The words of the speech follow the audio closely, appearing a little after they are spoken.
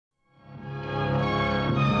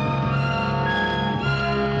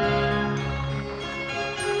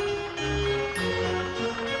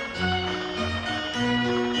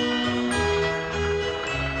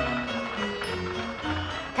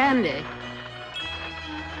Candy.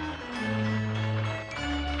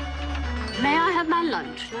 May I have my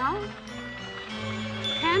lunch now?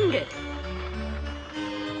 Candy.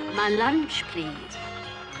 My lunch, please.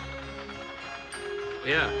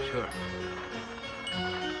 Yeah, sure.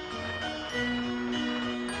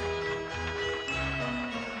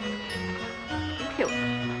 Thank you.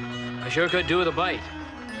 I sure could do with a bite.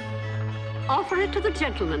 Offer it to the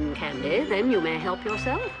gentleman, Candy. Then you may help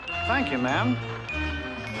yourself. Thank you, ma'am.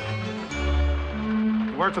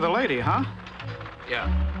 You work for the lady, huh? Yeah.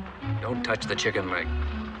 Don't touch the chicken leg.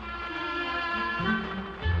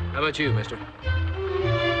 How about you, mister?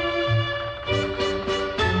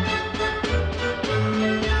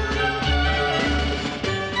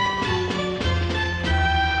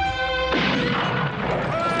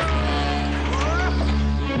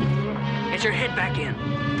 Get your head back in.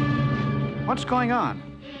 What's going on?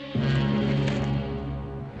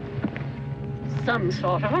 Some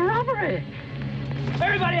sort of a robbery.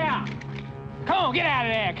 Everybody out! Come on, get out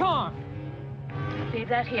of there, come on! Leave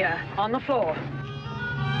that here, on the floor.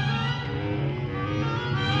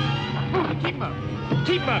 Keep him up!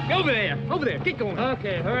 Keep him up! Over there! Over there! Get going!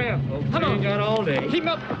 Okay, hurry up, folks. Come on! We ain't got all day. Keep him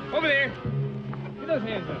up! Over there! Get those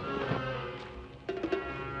hands up.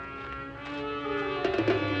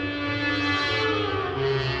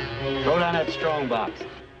 Throw down that strong box.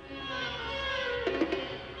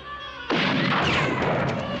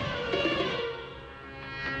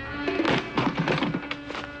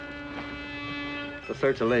 To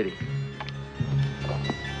search a lady.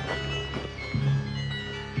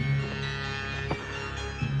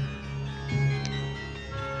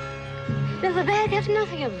 Now, the bag has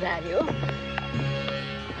nothing of value.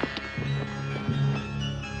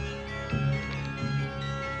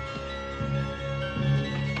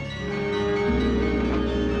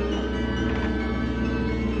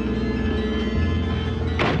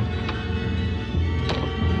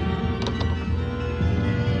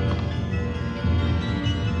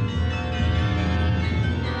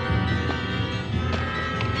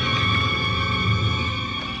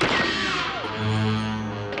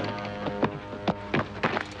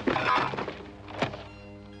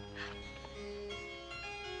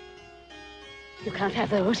 You can't have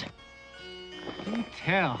those. Can't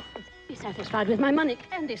tell. Be satisfied with my money.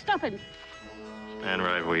 Candy, stop him. Stand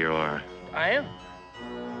right where you are. I am.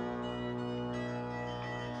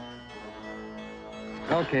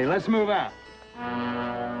 Okay, let's move out.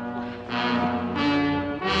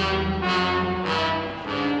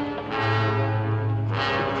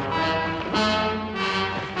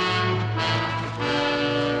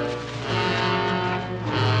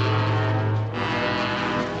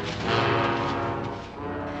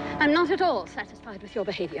 I'm not at all satisfied with your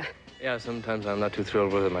behavior. Yeah, sometimes I'm not too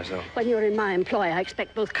thrilled with it myself. When you're in my employ, I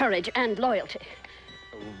expect both courage and loyalty.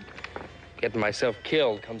 Getting myself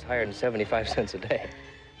killed comes higher than 75 cents a day.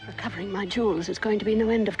 Recovering my jewels is going to be no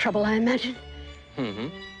end of trouble, I imagine. Mm-hmm.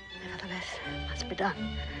 Nevertheless, it must be done.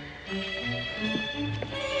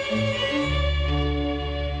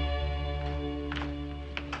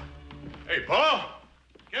 Hey, Pa!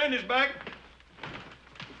 Candy's back.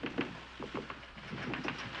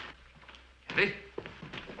 Candy?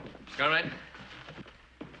 You all right?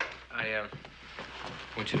 I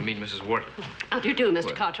want you to meet Mrs. Wharton. How do you do,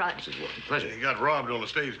 Mr. Cartwright? Mrs. Wharton, pleasure. He got robbed on the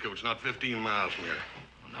stagecoach, not 15 miles from here.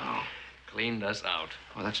 Oh, no. Cleaned us out.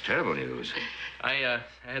 Oh, that's terrible news. I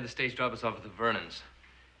had the stage drop us off at the Vernons.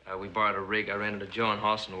 We borrowed a rig. I ran into Joe and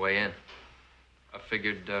Hoss on the way in. I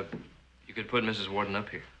figured you could put Mrs. Wharton up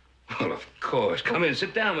here. Well, of course. Come in.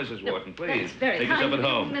 Sit down, Mrs. Wharton, please. That's very Take kind yourself at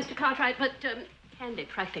of home. you, Mr. Cartwright, but Candy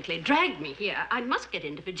practically dragged me here. I must get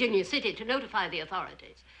into Virginia City to notify the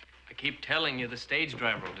authorities. I keep telling you the stage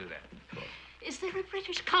driver will do that. Is there a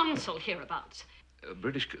British consul hereabouts?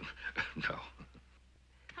 British... No.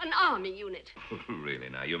 An army unit? Really,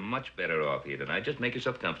 now, you're much better off here tonight. Just make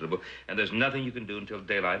yourself comfortable, and there's nothing you can do until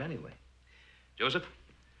daylight anyway. Joseph,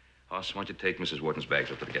 Hoss, why don't you take Mrs. Wharton's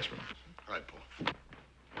bags up to the guest room? All right, Paul.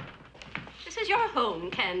 This is your home,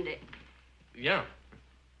 Candy. Yeah.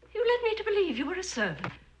 You led me to believe you were a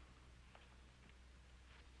servant.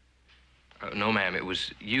 No, ma'am. It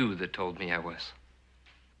was you that told me I was.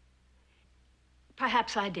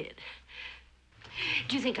 Perhaps I did.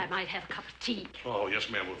 Do you think I might have a cup of tea? Oh, yes,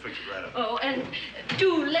 ma'am. We'll fix it right up. Oh, and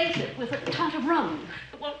do lace it with a tot of rum,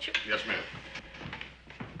 won't you? Yes, ma'am.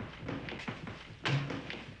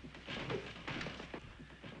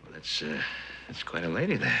 Well, that's quite a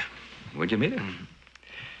lady there. Where'd you meet her?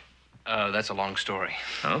 That's a long story.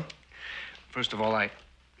 Oh? First of all, I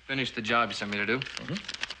finished the job you sent me to do. Mm-hmm.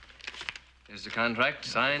 Here's the contract,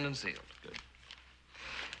 signed and sealed. Good.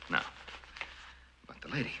 Now, about The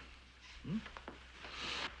lady.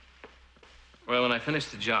 Well, when I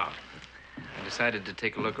finished the job, I decided to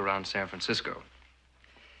take a look around San Francisco.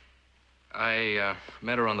 I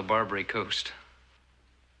met her on the Barbary Coast.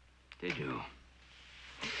 Did you?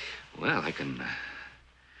 Well, I can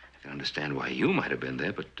understand why you might have been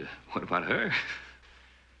there, but what about her?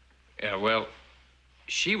 Yeah, well,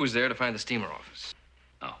 she was there to find the steamer office.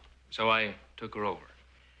 Oh. So I took her over.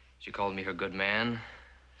 She called me her good man,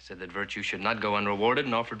 said that virtue should not go unrewarded,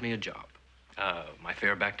 and offered me a job. My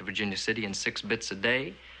fare back to Virginia City in 6 bits a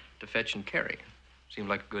day to fetch and carry. Seemed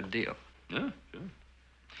like a good deal. Yeah, sure.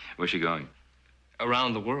 Where's she going?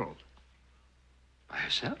 Around the world. By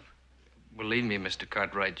herself? Believe me, Mr.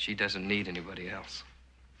 Cartwright, she doesn't need anybody else.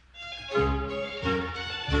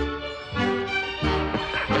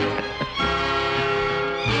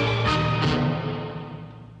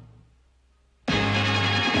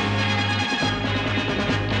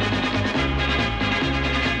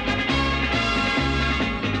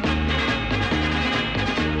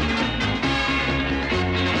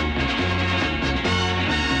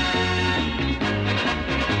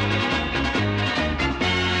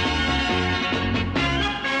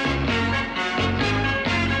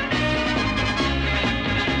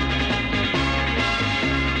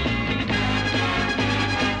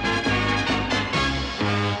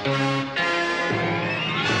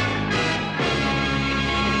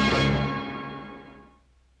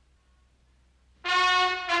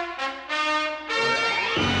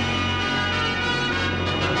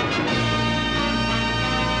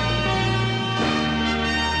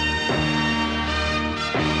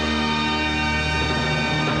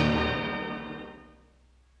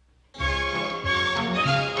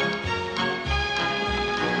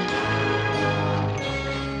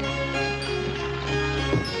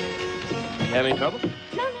 Having trouble?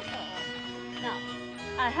 No.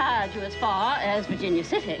 I hired you as far as Virginia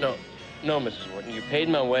City. No, Mrs. Wharton. You paid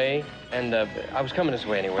my way, and I was coming this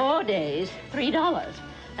way anyway. 4 days, $3.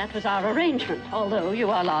 That was our arrangement, although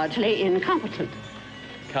you are largely incompetent.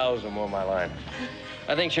 Cows are more my line.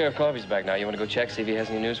 I think Sheriff Coffey's back now. You want to go check, see if he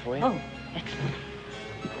has any news for you? Oh, excellent.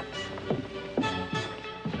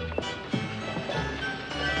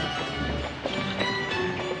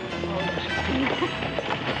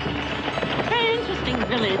 Very interesting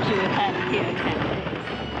village you have here, Candy.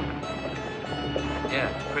 Yeah,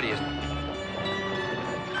 it's pretty, isn't it?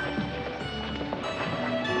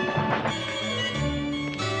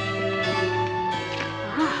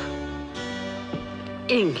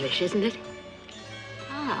 English, isn't it?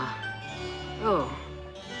 Ah. Oh.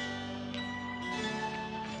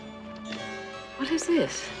 What is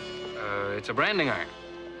this? It's a branding iron.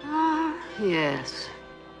 Ah, yes.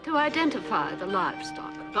 To identify the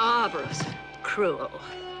livestock. Barbarous, cruel.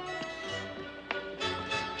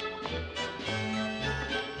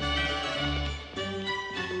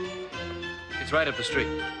 It's right up the street.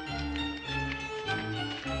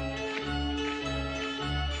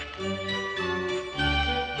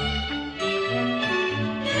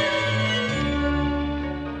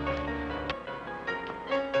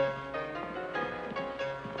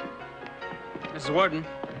 Mrs. Wharton.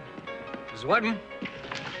 Mrs. Wharton.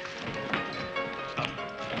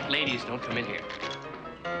 Ladies, don't come in here.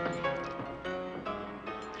 I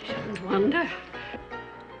shouldn't wonder.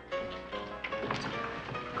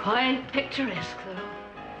 Quite picturesque, though.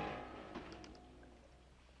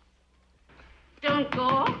 Don't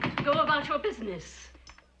gawk. Go about your business.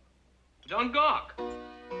 Don't gawk.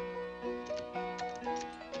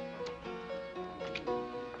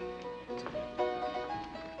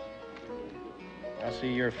 I'll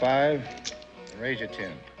see your 5 and raise your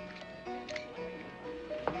 10.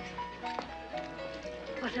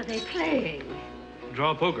 What are they playing?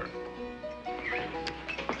 Draw poker.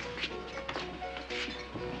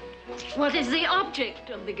 What is the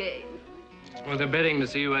object of the game? Well, they're betting to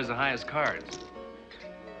see who has the highest cards.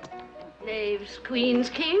 Knaves, queens,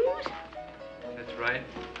 kings? That's right.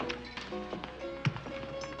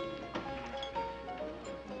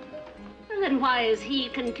 Well, then why is he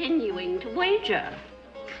continuing to wager?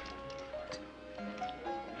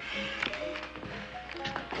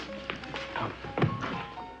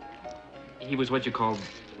 He was what you call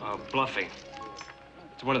bluffing.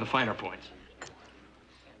 It's one of the finer points.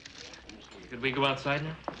 Could we go outside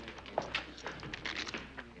now?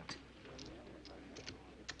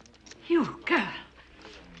 You girl.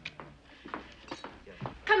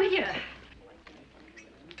 Come here.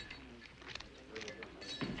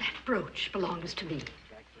 That brooch belongs to me.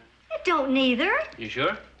 It don't neither. You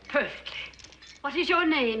sure? Perfectly. What is your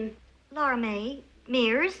name? Laura May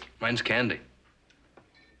Mears. Mine's Candy.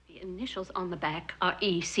 The initials on the back are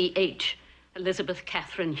ECH. Elizabeth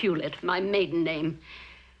Catherine Hewlett, my maiden name.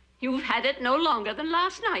 You've had it no longer than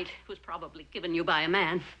last night. It was probably given you by a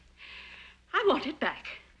man. I want it back.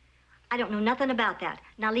 I don't know nothing about that.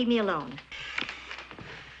 Now leave me alone.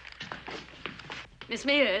 Miss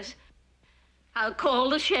Mears, I'll call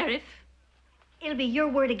the sheriff. It'll be your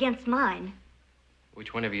word against mine.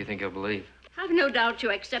 Which one of you think he'll believe? I've no doubt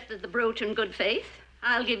you accepted the brooch in good faith.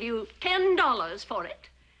 I'll give you $10 for it.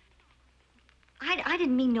 I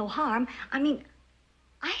didn't mean no harm. I mean,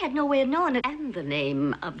 I had no way of knowing it. And the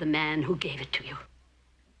name of the man who gave it to you.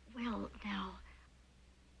 Well, now,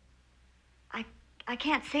 I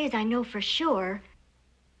can't say as I know for sure.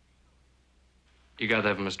 You got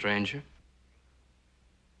that from a stranger?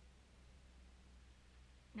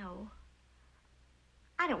 No.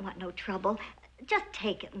 I don't want no trouble. Just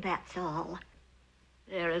take it and that's all.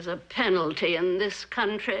 There is a penalty in this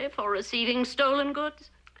country for receiving stolen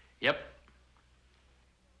goods. Yep.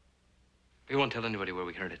 We won't tell anybody where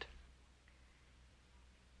we heard it.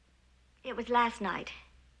 It was last night,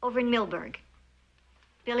 over in Millburg.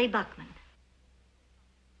 Billy Buckman.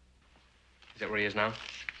 Is that where he is now?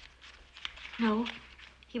 No.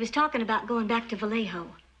 He was talking about going back to Vallejo.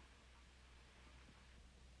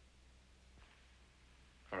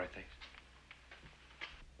 All right, thanks.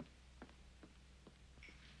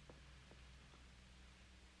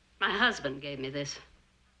 My husband gave me this.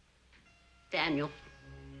 Daniel.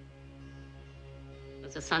 It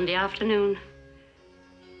was a Sunday afternoon.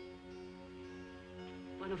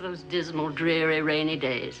 One of those dismal, dreary, rainy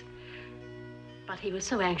days. But he was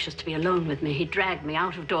so anxious to be alone with me, he dragged me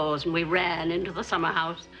out of doors and we ran into the summer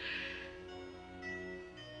house.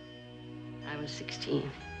 I was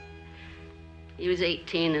 16. He was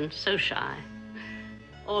 18 and so shy.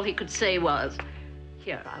 All he could say was,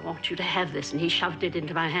 "Here, I want you to have this," and he shoved it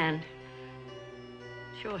into my hand.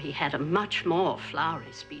 Sure, he had a much more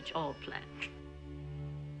flowery speech all planned.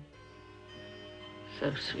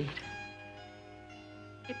 So sweet.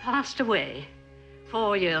 He passed away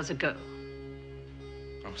 4 years ago.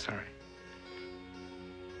 I'm sorry.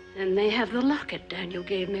 And they have the locket Daniel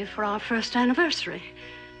gave me for our first anniversary.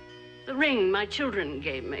 The ring my children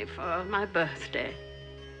gave me for my birthday.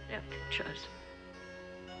 Their pictures.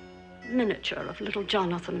 Miniature of little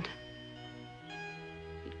Jonathan.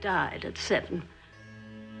 He died at 7.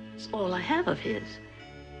 It's all I have of his.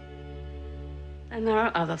 And there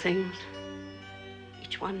are other things.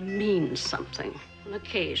 Each one means something, an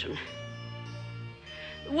occasion.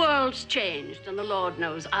 The world's changed, and the Lord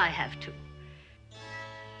knows I have too.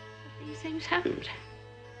 But these things haven't.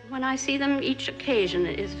 When I see them, each occasion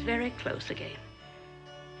is very close again.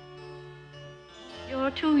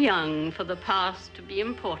 You're too young for the past to be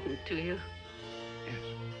important to you. Yes.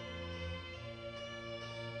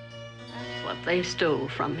 That's what they stole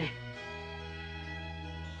from me.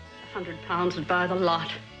 £100 would buy the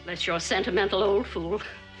lot, unless you're a sentimental old fool.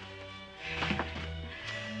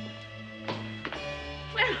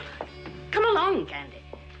 Well, come along, Candy.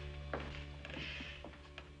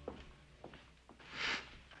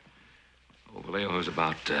 Oh, Vallejo's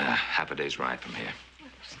about half a day's ride from here.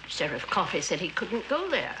 Sheriff Coffey said he couldn't go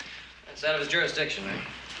there. That's out of his jurisdiction, eh?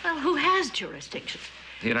 Well, who has jurisdiction?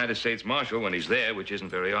 The United States Marshal when he's there, which isn't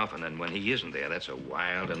very often, and when he isn't there, that's a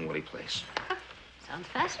wild and woolly place. Sounds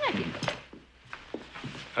fascinating.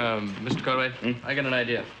 Mr. Cartwright, I got an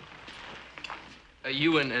idea.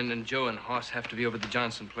 You and Joe and Hoss have to be over at the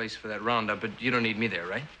Johnson place for that roundup, but you don't need me there,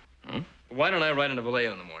 right? Why don't I ride into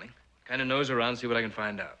Vallejo in the morning? Kind of nose around, see what I can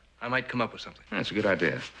find out. I might come up with something. That's a good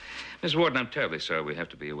idea. Miss Wharton, I'm terribly sorry we have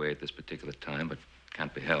to be away at this particular time, but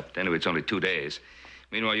can't be helped. Anyway, it's only 2 days.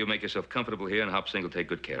 Meanwhile, you make yourself comfortable here, and Hop Sing will take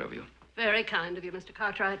good care of you. Very kind of you, Mr.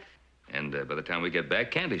 Cartwright. And by the time we get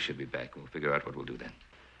back, Candy should be back. We'll figure out what we'll do then.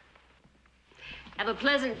 Have a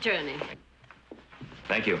pleasant journey.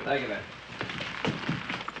 Thank you. Thank you, man.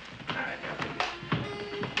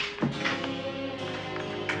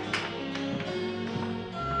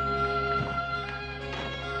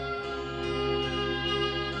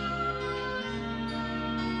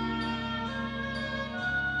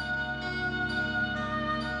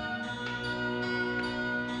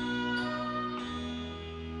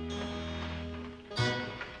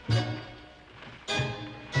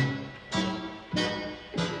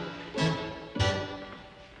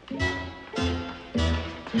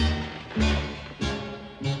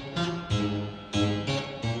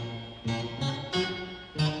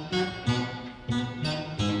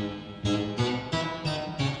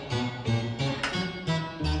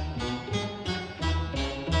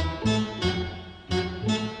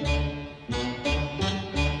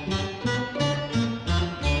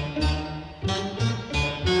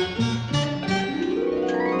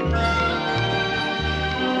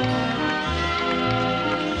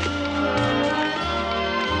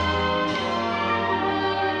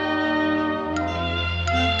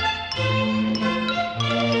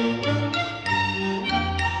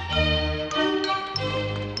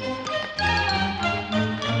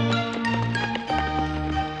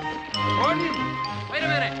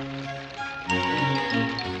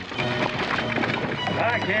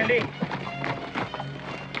 Candy.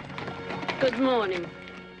 Good morning.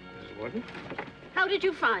 Mrs. Wharton? How did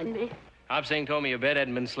you find me? Hobsing told me your bed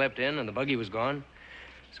hadn't been slept in and the buggy was gone.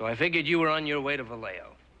 So I figured you were on your way to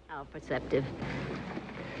Vallejo. How perceptive.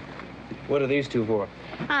 What are these two for?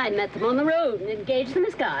 I met them on the road and engaged them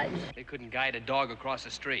as guides. They couldn't guide a dog across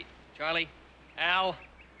the street. Charlie, Al,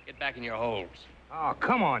 get back in your holes. Oh,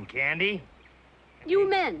 come on, Candy. You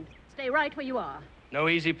men, stay right where you are. No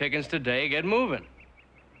easy pickings today. Get moving.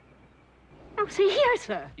 Now, see here,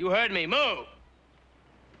 sir. You heard me. Move!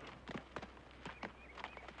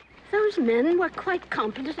 Those men were quite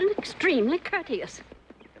competent and extremely courteous.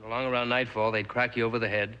 And along around nightfall, they'd crack you over the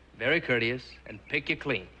head, very courteous, and pick you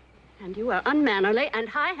clean. And you were unmannerly and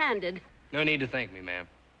high-handed. No need to thank me, ma'am.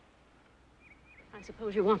 I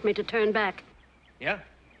suppose you want me to turn back. Yeah?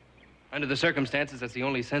 Under the circumstances, that's the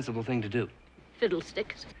only sensible thing to do.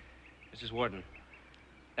 Fiddlesticks. Mrs. Wharton,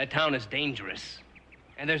 that town is dangerous.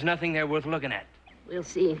 And there's nothing there worth looking at. We'll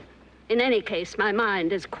see. In any case, my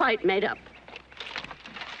mind is quite made up.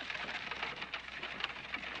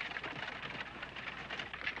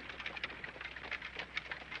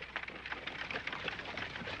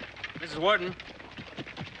 Mrs. Wharton,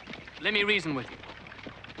 let me reason with you.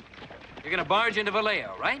 You're gonna barge into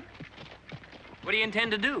Vallejo, right? What do you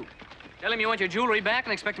intend to do? Tell him you want your jewelry back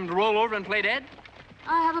and expect him to roll over and play dead?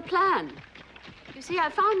 I have a plan. You see, I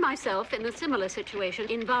found myself in a similar situation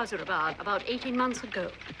in Vazirabad about 18 months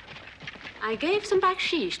ago. I gave some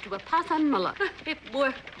baksheesh to a Pathan mullah. It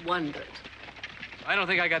worked wonders. I don't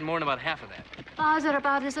think I got more than about half of that.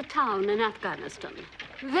 Vazirabad is a town in Afghanistan.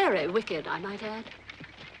 Very wicked, I might add.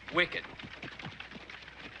 Wicked.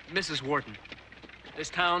 Mrs. Wharton, this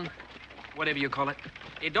town, whatever you call it,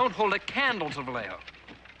 it don't hold a candle to Vallejo.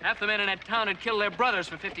 Half the men in that town would kill their brothers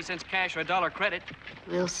for 50 cents cash or $1 credit.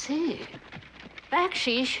 We'll see.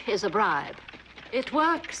 Baksheesh is a bribe. It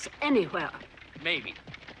works anywhere. Maybe.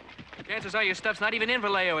 Chances are your stuff's not even in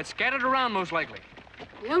Vallejo. It's scattered around, most likely.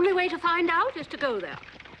 The only way to find out is to go there.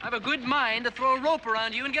 I've a good mind to throw a rope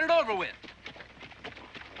around you and get it over with.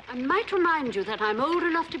 I might remind you that I'm old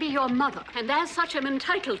enough to be your mother, and as such am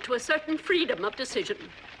entitled to a certain freedom of decision.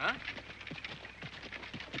 Huh?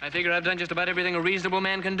 I figure I've done just about everything a reasonable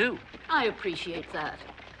man can do. I appreciate that.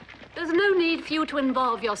 There's no need for you to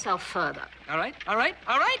involve yourself further. All right, all right,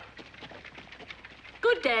 all right.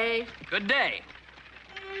 Good day. Good day.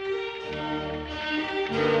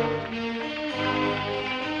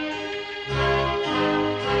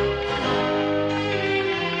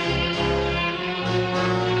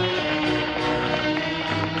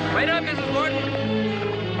 Right up, Mrs. Wharton.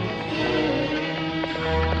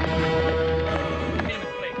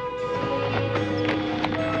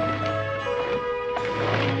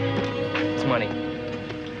 It's money.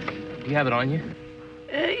 Do you have it on you?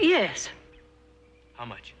 Yes. How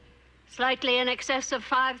much? Slightly in excess of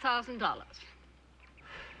 $5,000.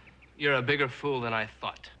 You're a bigger fool than I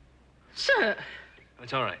thought. Sir.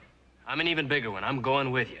 It's all right. I'm an even bigger one. I'm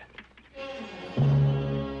going with you.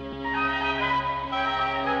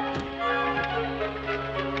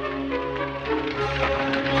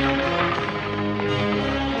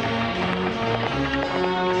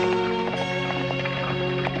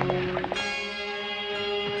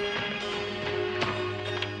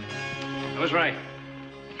 I was right.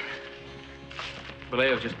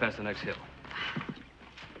 Vallejo's just past the next hill.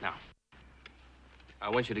 Now, I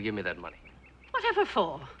want you to give me that money. Whatever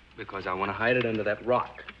for? Because I want to hide it under that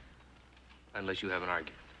rock. Unless you have an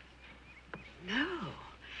argument. No.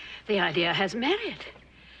 The idea has merit.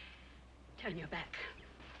 Turn your back.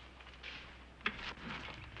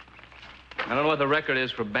 I don't know what the record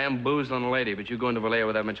is for bamboozling a lady, but you go into Vallejo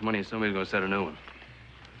with that much money, somebody's going to set a new one.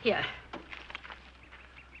 Here.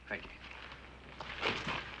 Thank you.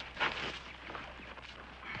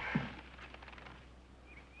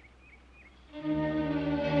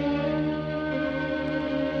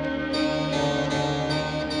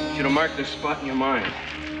 You should have marked this spot in your mind,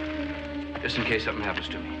 just in case something happens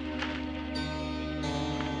to me.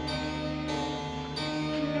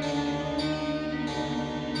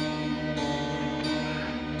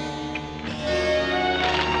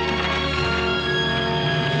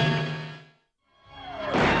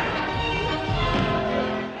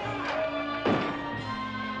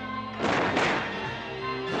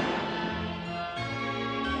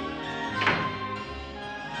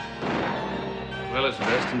 Well, it's the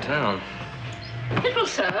best in town. Little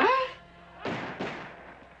sir.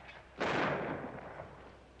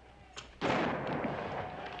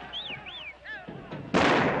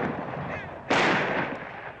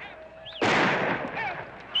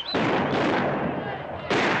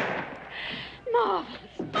 Marvelous,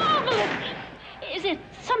 marvelous. Is it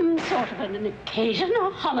some on an occasion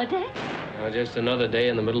or holiday? Just another day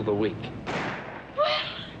in the middle of the week. Well...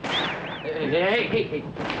 Hey.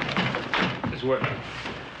 Miss Wharton,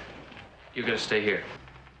 you're gonna stay here.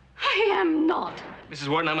 I am not. Mrs.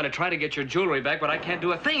 Wharton, I'm gonna try to get your jewelry back, but I can't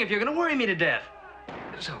do a thing if you're gonna worry me to death.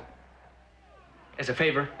 So, as a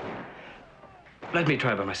favor, let me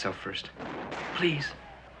try by myself first. Please.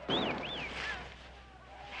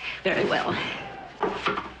 Very well.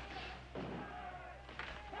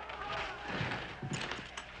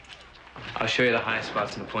 I'll show you the high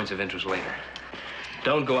spots and the points of interest later.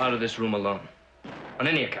 Don't go out of this room alone, on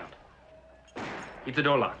any account. Keep the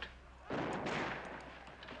door locked.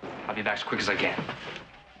 I'll be back as quick as I can.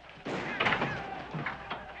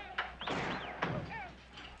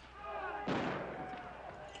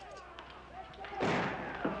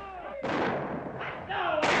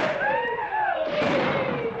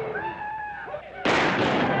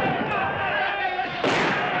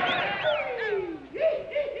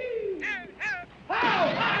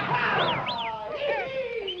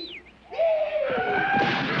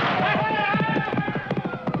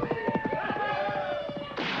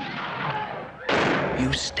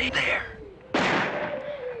 You stay there.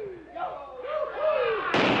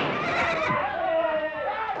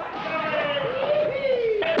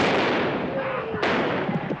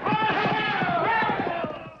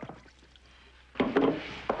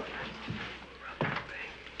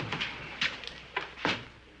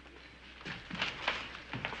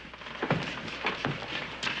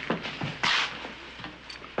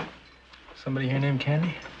 Somebody here named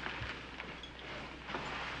Candy?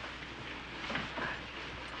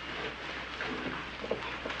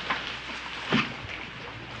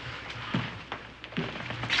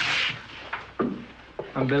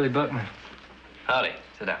 I'm Billy Buckman. Howdy.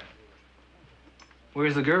 Sit down.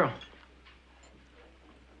 Where's the girl?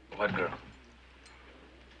 What girl?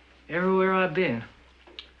 Everywhere I've been,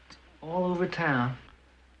 all over town,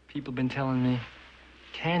 people been telling me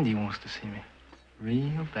Candy wants to see me.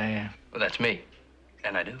 Real bad. Well, that's me.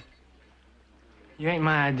 And I do. You ain't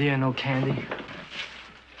my idea, no Candy.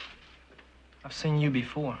 I've seen you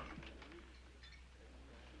before.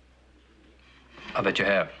 I'll bet you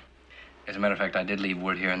have. As a matter of fact, I did leave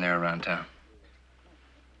word here and there around town.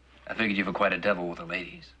 I figured you were quite a devil with the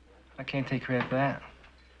ladies. I can't take credit for that.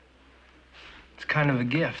 It's kind of a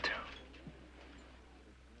gift.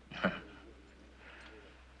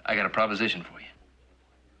 I got a proposition for you.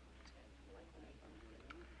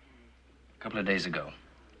 A couple of days ago,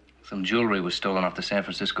 some jewelry was stolen off the San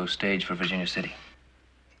Francisco stage for Virginia City.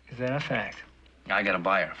 Is that a fact? I got a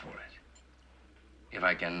buyer for it. If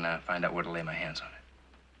I can find out where to lay my hands on it.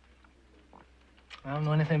 I don't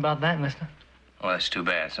know anything about that, mister. Well, that's too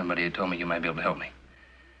bad. Somebody had told me you might be able to help me.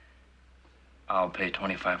 I'll pay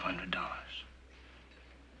 $2,500.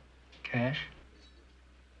 Cash?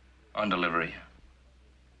 On delivery.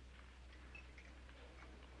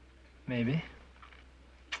 Maybe.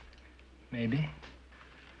 Maybe.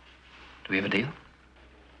 Do we have a deal?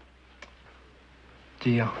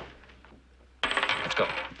 Deal. Let's go.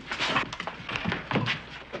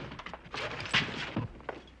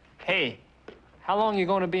 Hey, how long you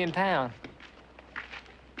going to be in town?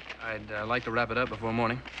 I'd like to wrap it up before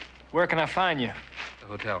morning. Where can I find you? The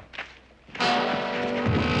hotel.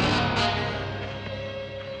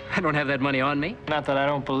 I don't have that money on me. Not that I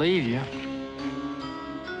don't believe you.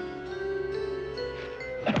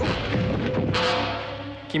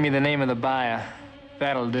 Give me the name of the buyer.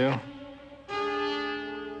 That'll do.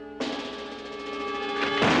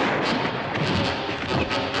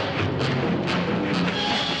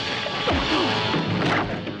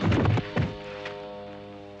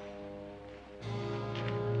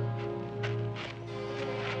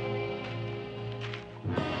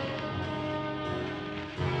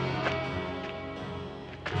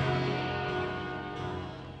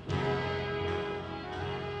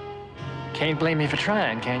 Can't blame me for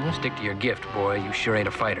trying, can you? Stick to your gift, boy. You sure ain't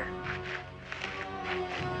a fighter.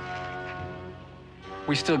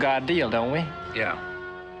 We still got a deal, don't we? Yeah.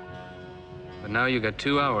 But now you got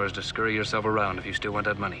 2 hours to scurry yourself around if you still want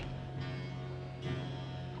that money.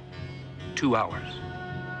 2 hours.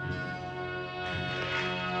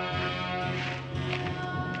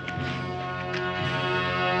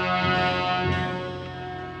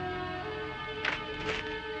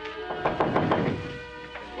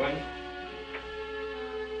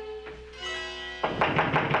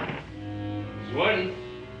 Wharton.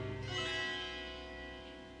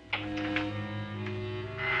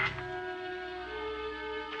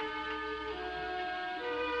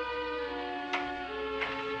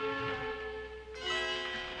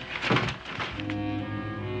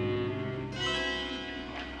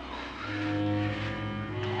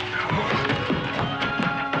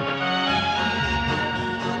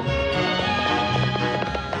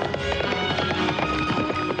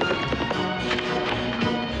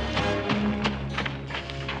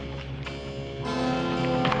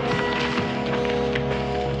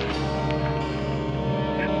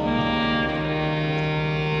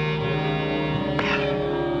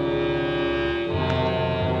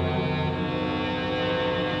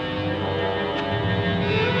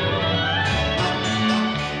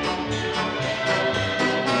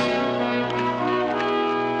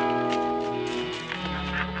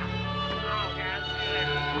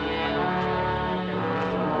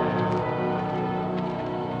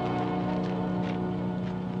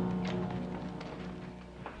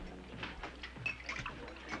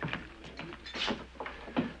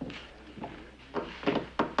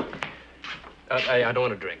 I don't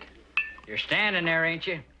want to drink. You're standing there, ain't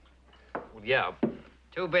you? Well, yeah.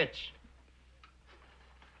 2 bits.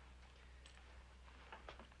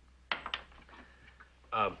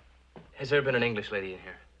 Has there been an English lady in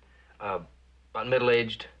here? About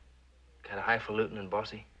middle-aged, kind of highfalutin and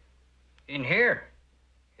bossy? In here?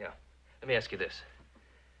 Yeah. Let me ask you this.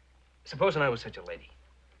 Supposing I was such a lady,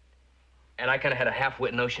 and I kind of had a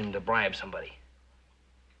half-wit notion to bribe somebody,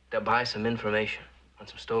 to buy some information on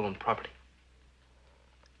some stolen property.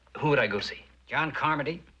 Who would I go see? John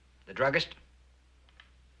Carmody, the druggist.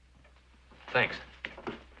 Thanks.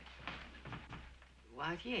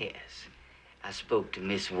 Why, yes. I spoke to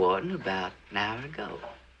Miss Wharton about an hour ago.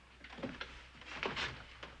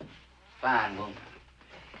 Fine woman.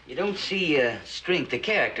 You don't see strength of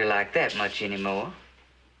character like that much anymore.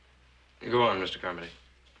 Go on, Mr. Carmody.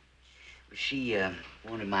 She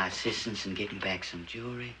wanted my assistance in getting back some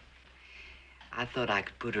jewelry. I thought I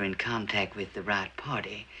could put her in contact with the right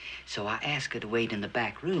party, so I asked her to wait in the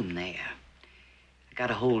back room there. I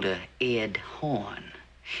got a hold of Ed Horn.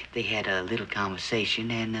 They had a little conversation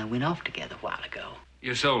and went off together a while ago.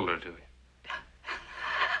 You sold her to him?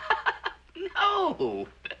 No.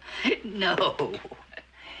 No.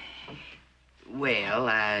 Well,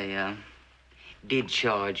 I did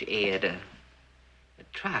charge Ed a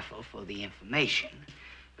trifle for the information,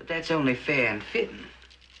 but that's only fair and fitting.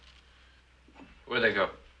 Where'd they go?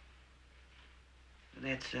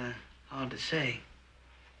 That's hard to say.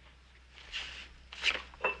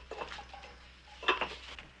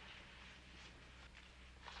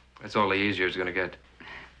 That's all the easier it's gonna get.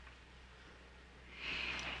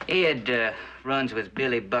 Ed runs with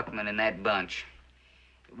Billy Buckman and that bunch.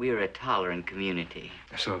 We're a tolerant community.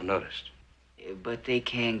 So I've noticed. But they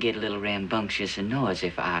can get a little rambunctious and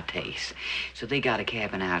noisy for our taste. So they got a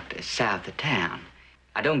cabin out south of town.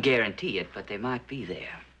 I don't guarantee it, but they might be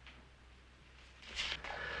there.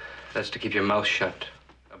 That's to keep your mouth shut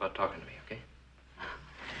about talking to me, okay?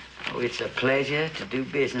 Oh, it's a pleasure to do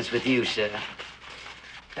business with you, sir.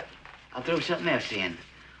 I'll throw something else in.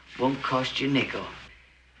 Won't cost you a nickel.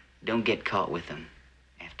 Don't get caught with them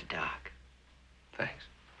after dark. Thanks.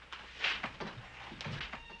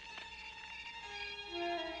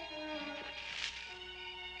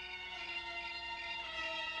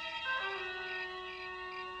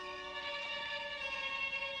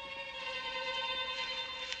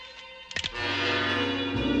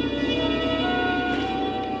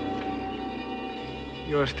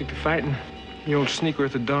 You ought to stick to fighting. You old sneaker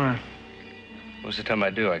at the darn. Most of the time I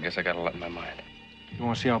do, I guess I got a lot in my mind. You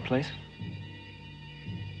want to see our place?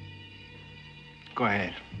 Go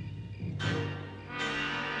ahead.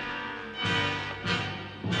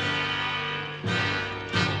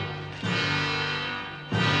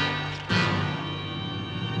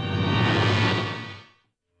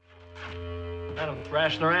 I'm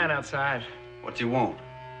thrashing around outside. What's he want?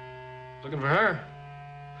 Looking for her.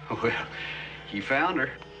 Well, he found her.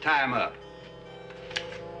 Tie him up.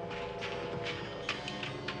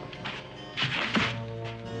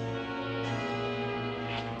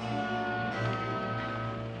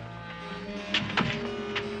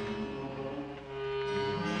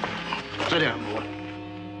 Sit down, boy.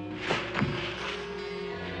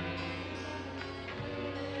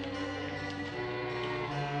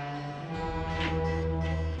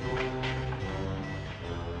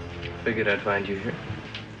 Figured I'd find you here.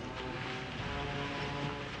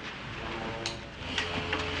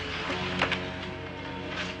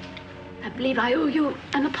 I believe I owe you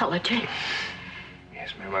an apology.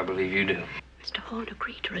 Yes, ma'am, I believe you do. Mr. Horn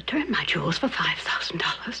agreed to return my jewels for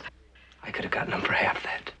 $5,000. I could have gotten them for half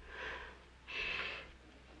that.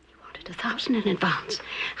 He wanted $1,000 in advance.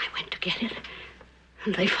 I went to get it,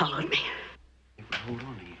 and they followed me. Hold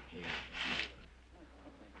on to you. Yeah.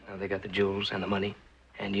 Now they got the jewels and the money,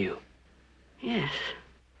 and you. Yes.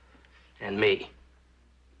 And me.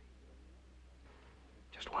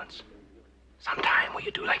 Just once. Sometime will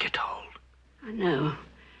you do like you're told? I know.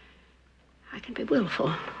 I can be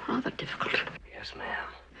willful, rather difficult. Yes, ma'am.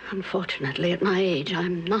 Unfortunately, at my age,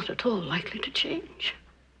 I'm not at all likely to change.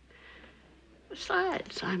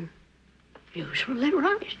 Besides, I'm usually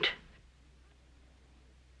right.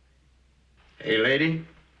 Hey, lady.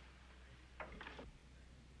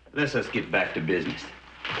 Let's just get back to business.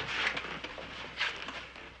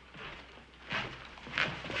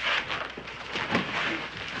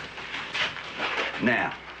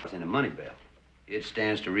 Now, it's in a money belt. It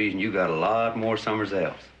stands to reason you got a lot more summers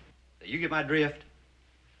else. So you get my drift?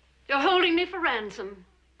 You're holding me for ransom.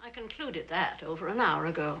 I concluded that over an hour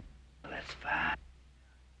ago. Well, that's fine.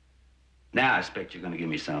 Now I expect you're going to give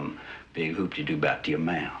me some big hoop-de-doo about to your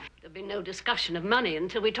mouth. The There'll be no discussion of money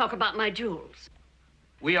until we talk about my jewels.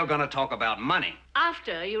 We are going to talk about money.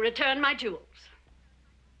 After you return my jewels.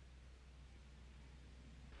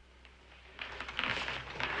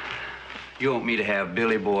 You want me to have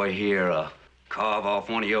Billy Boy here carve off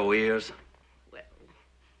one of your ears? Well,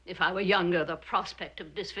 if I were younger, the prospect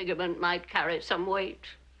of disfigurement might carry some weight.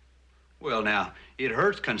 Well, now, it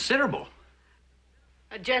hurts considerable.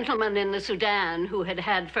 A gentleman in the Sudan who had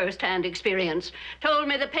had first-hand experience told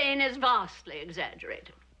me the pain is vastly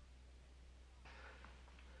exaggerated.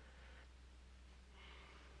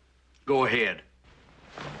 Go ahead.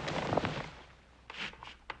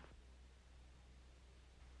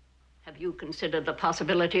 Have you considered the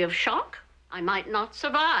possibility of shock? I might not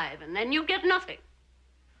survive, and then you get nothing.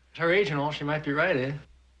 At her age and all, she might be right, Ed.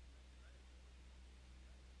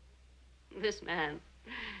 This man,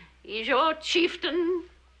 he's your chieftain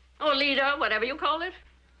or leader, whatever you call it.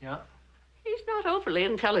 Yeah. He's not overly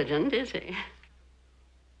intelligent, is he?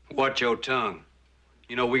 Watch your tongue.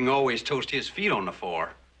 You know, we can always toast his feet on the floor.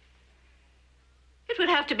 It would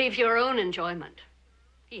have to be for your own enjoyment.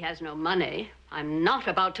 He has no money. I'm not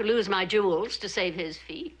about to lose my jewels to save his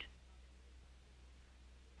feet.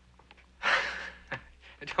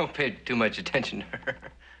 Don't pay too much attention to her.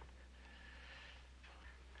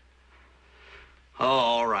 Oh,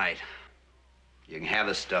 all right. You can have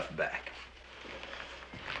the stuff back.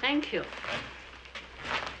 Thank you.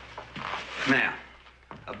 Now,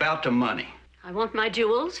 about the money. I want my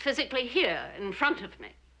jewels physically here, in front of me.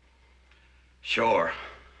 Sure.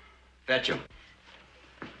 Fetch 'em.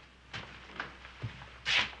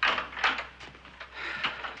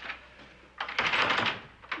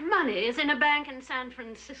 Money is in a bank in San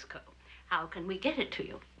Francisco. How can we get it to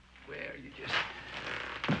you? Well, you just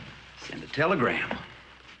send a telegram.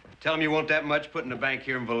 Tell them you want that much put in the bank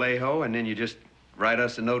here in Vallejo, and then you just write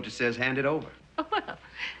us a note that says hand it over. Oh, well,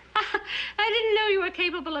 I didn't know you were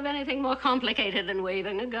capable of anything more complicated than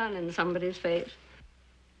waving a gun in somebody's face.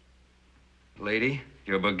 Lady,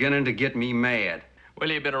 you're beginning to get me mad.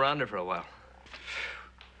 Well, you've been around her for a while.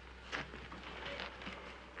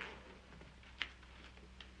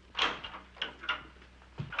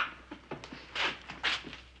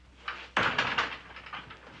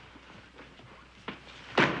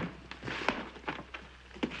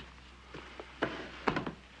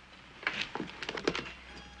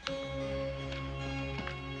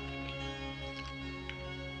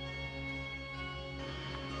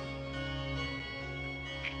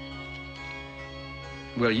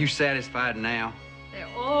 Well, you satisfied now? They're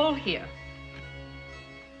all here.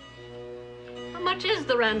 How much is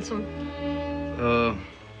the ransom?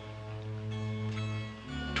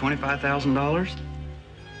 $25,000?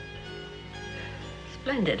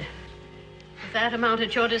 Splendid. With that amount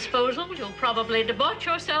at your disposal, you'll probably debauch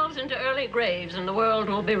yourselves into early graves, and the world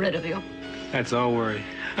will be rid of you. That's our worry.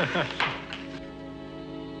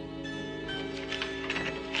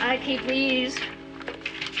 I keep these.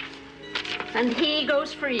 And he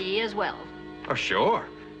goes free as well. Oh, sure.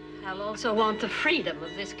 I'll also want the freedom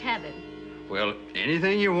of this cabin. Well,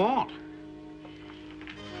 anything you want.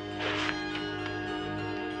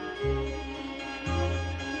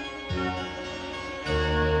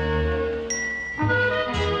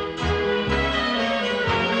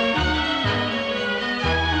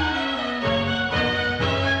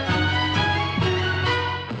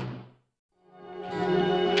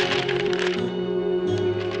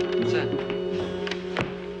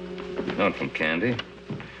 Note from Candy.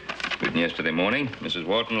 Written yesterday morning. Mrs.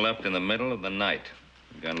 Wharton left in the middle of the night.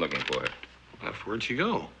 Gone looking for her. Left, where'd she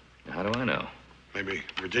go? How do I know? Maybe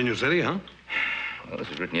Virginia City, huh? Well, this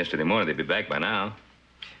was written yesterday morning. They'd be back by now.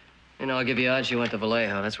 You know, I'll give you odds she went to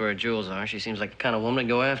Vallejo. That's where her jewels are. She seems like the kind of woman to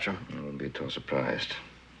go after them. I wouldn't be at all surprised.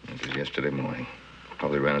 It was yesterday morning.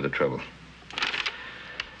 Probably ran into trouble.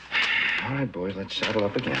 All right, boys, let's saddle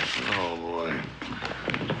up again. Oh, boy.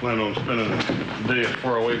 Plan on spending the day as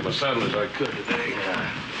far away from the saddle as I could today.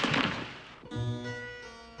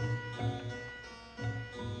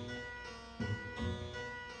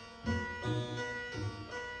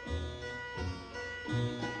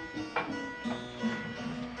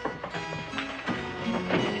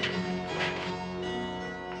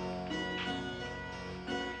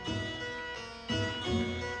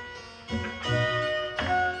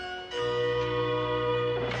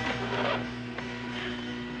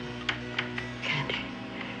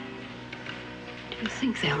 Do you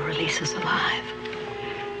think they'll release us alive?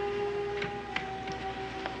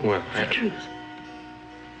 Well, The truth.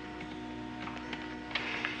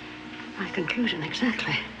 My conclusion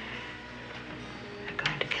exactly. They're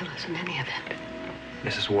going to kill us in any event.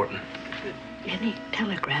 Mrs. Wharton. Any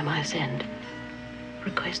telegram I send,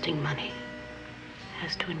 requesting money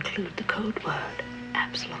has to include the code word,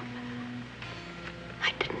 Absalom.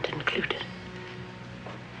 I didn't include it.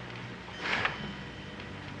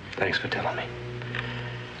 Thanks for telling me.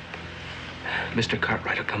 Mr.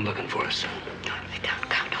 Cartwright will come looking for us soon. No, we can't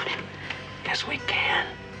count on him. Yes, we can.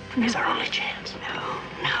 He's our only chance.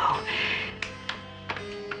 No.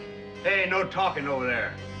 Hey, no talking over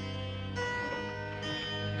there.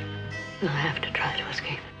 We'll have to try to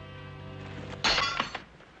escape.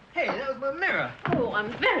 Hey, that was my mirror. Oh,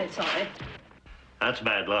 I'm very sorry. That's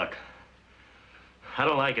bad luck. I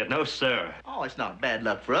don't like it, no sir. Oh, it's not bad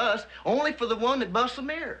luck for us. Only for the one that busts the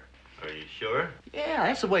mirror. Are you sure? Yeah,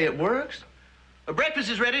 that's the way it works. Breakfast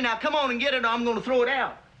is ready. Now come on and get it or I'm going to throw it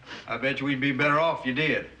out. I bet you we'd be better off if you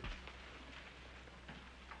did.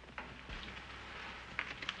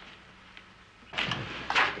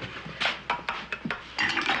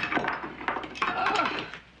 Oh,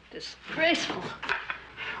 disgraceful.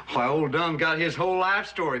 Why, old Dumb got his whole life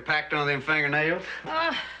story packed on them fingernails.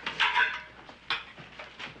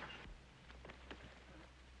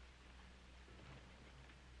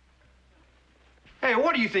 Hey,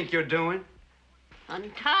 what do you think you're doing?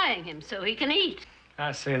 Untying him so he can eat.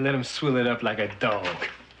 I say let him swill it up like a dog.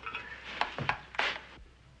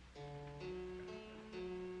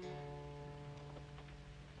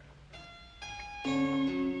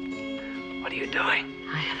 What are you doing?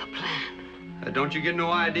 I have a plan. Don't you get no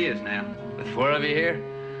ideas now. With 4 of you here,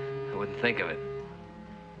 I wouldn't think of it.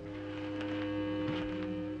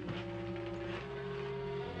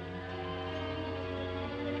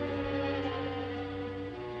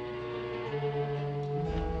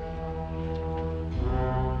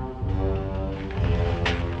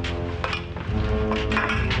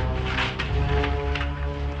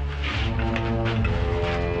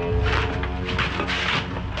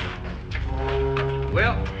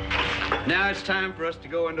 Well, now it's time for us to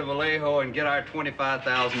go into Vallejo and get our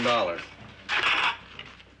 $25,000. Now,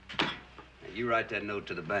 you write that note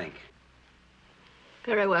to the bank.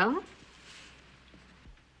 Very well.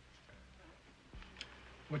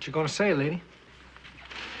 What you gonna say, lady?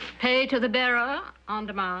 Pay to the bearer on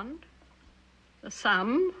demand the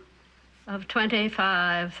sum of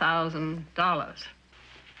 $25,000.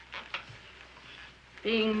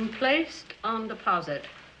 Being placed on deposit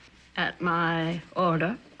at my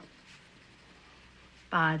order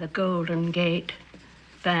by the Golden Gate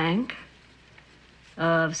Bank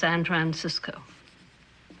of San Francisco.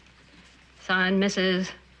 Signed,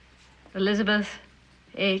 Mrs. Elizabeth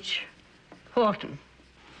H. Wharton.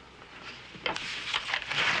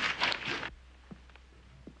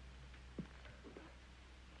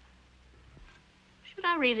 Should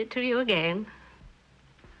I read it to you again?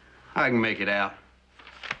 I can make it out.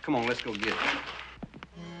 Come on, let's go get it.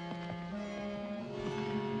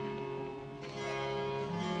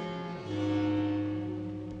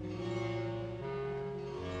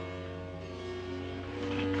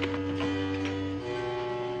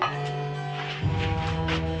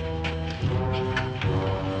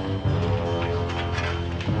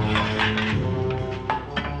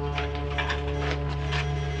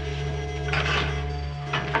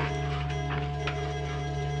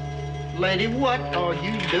 Lady, what are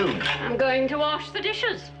you doing? I'm going to wash the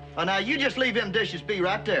dishes. Oh, now, you just leave them dishes be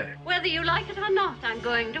right there. Whether you like it or not, I'm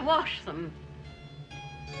going to wash them.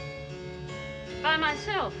 By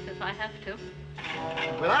myself, if I have to.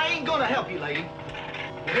 Well, I ain't gonna help you, lady.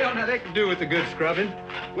 Hell, now, they can do with the good scrubbing.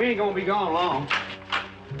 We ain't gonna be gone long.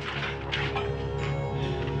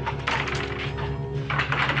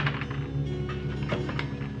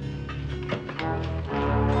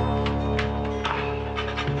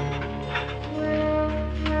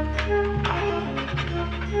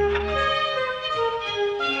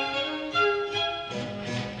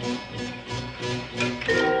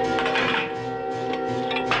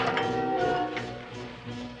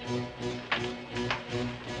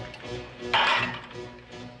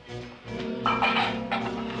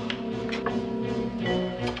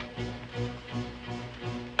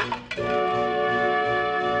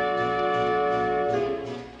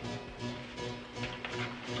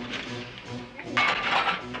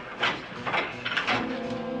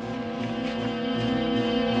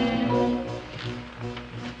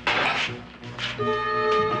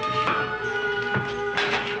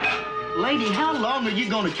 Lady, how long are you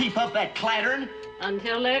gonna keep up that clattering?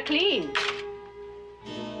 Until they're clean.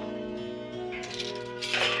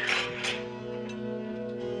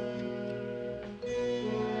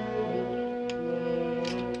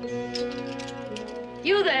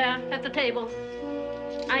 You there at the table.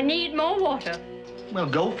 I need more water. Well,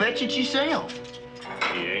 go fetch it yourself.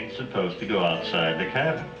 He ain't supposed to go outside the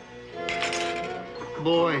cabin.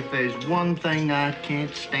 Boy, if there's one thing I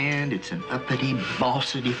can't stand, it's an uppity,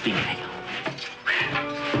 bossity female.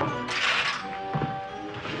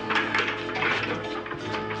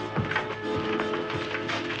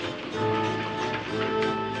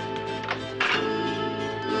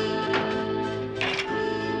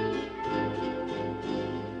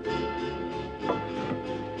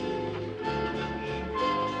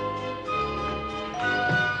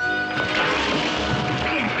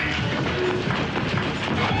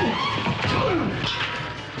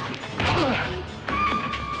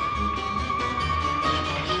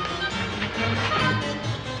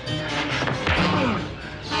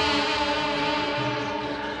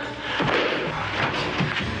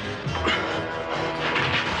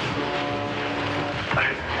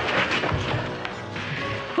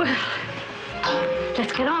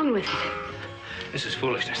 Let's get on with it. This is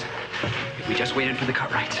foolishness. If we just waited for the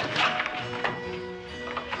Cartwrights.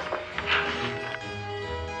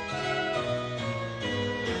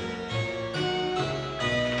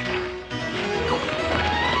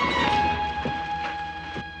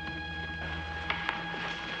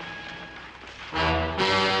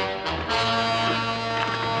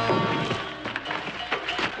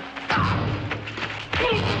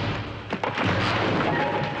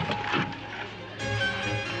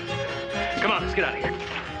 Let's get out of here.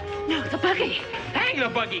 No, the buggy. Hang the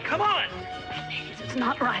buggy, come on! It's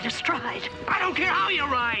not right astride. I don't care how you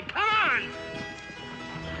ride, come on!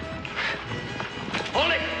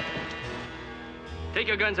 Hold it! Take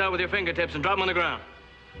your guns out with your fingertips and drop them on the ground.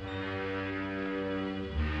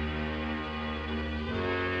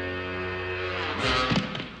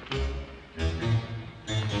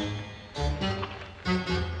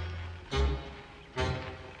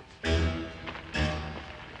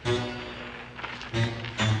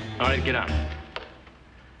 All right, get out.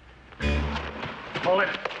 Hold it.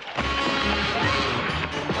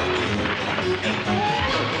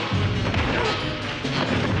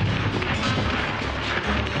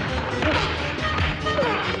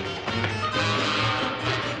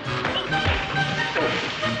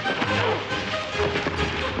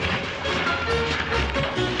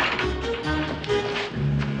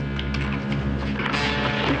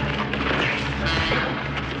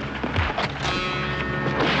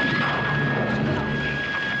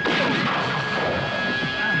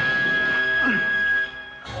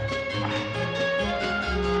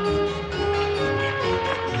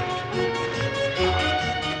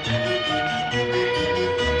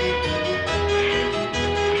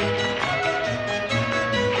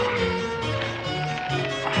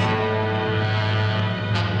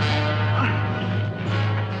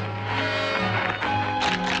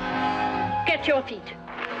 Get your feet.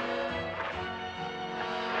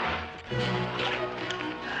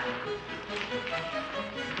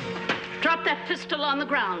 Drop that pistol on the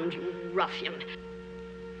ground, you ruffian.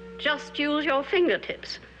 Just use your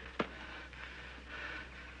fingertips.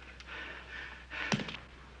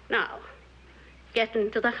 Now, get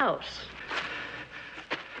into the house.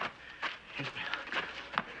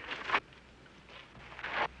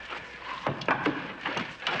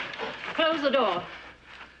 Close the door.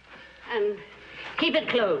 And keep it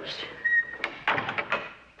closed.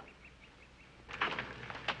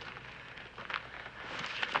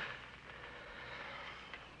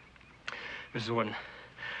 Mrs. Wharton,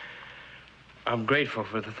 I'm grateful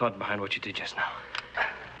for the thought behind what you did just now.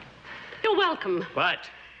 You're welcome. But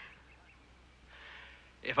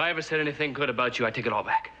if I ever said anything good about you, I take it all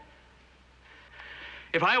back.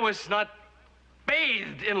 If I was not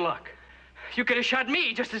bathed in luck, you could have shot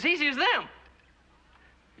me just as easy as them.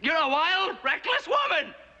 You're a wild, reckless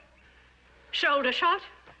woman. Shoulder shot,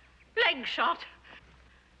 leg shot.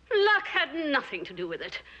 Luck had nothing to do with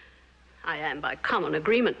it. I am, by common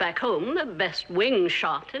agreement back home, the best wing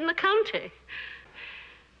shot in the county.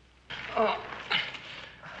 Oh.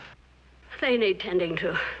 They need tending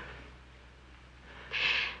to.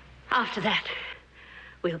 After that,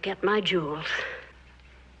 we'll get my jewels.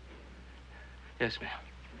 Yes, ma'am.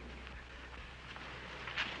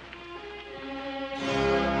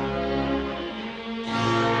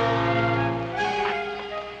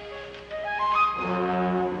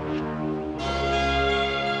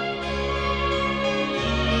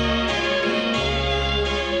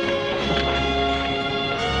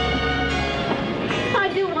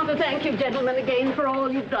 Thank you, gentlemen, again for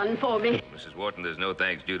all you've done for me. Mrs. Wharton, there's no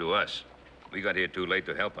thanks due to us. We got here too late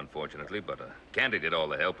to help, unfortunately, but Candy did all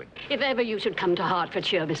the helping. If ever you should come to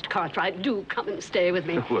Hertfordshire, Mr. Cartwright, do come and stay with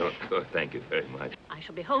me. Well, of course, thank you very much. I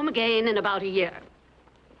shall be home again in about a year.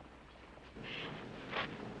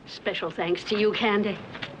 Special thanks to you, Candy.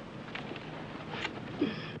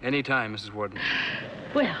 Any time, Mrs. Wharton.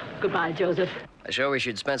 Well, goodbye, Joseph. Sure we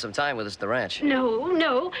should spend some time with us at the ranch.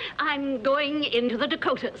 No, I'm going into the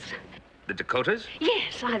Dakotas. The Dakotas?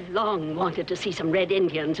 Yes, I've long wanted to see some Red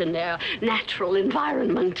Indians in their natural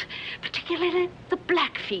environment, particularly the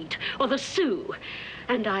Blackfeet or the Sioux.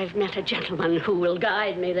 And I've met a gentleman who will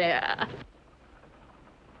guide me there.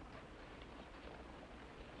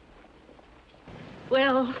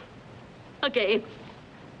 Well, again,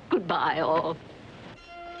 goodbye, all.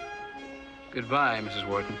 Goodbye, Mrs.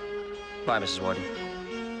 Wharton. Bye, Mrs. Wharton.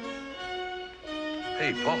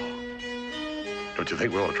 Hey, Paul. Don't you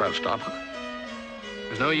think we ought to try to stop her?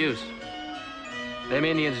 There's no use. Them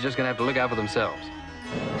Indians are just gonna have to look out for themselves.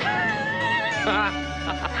 Yeah.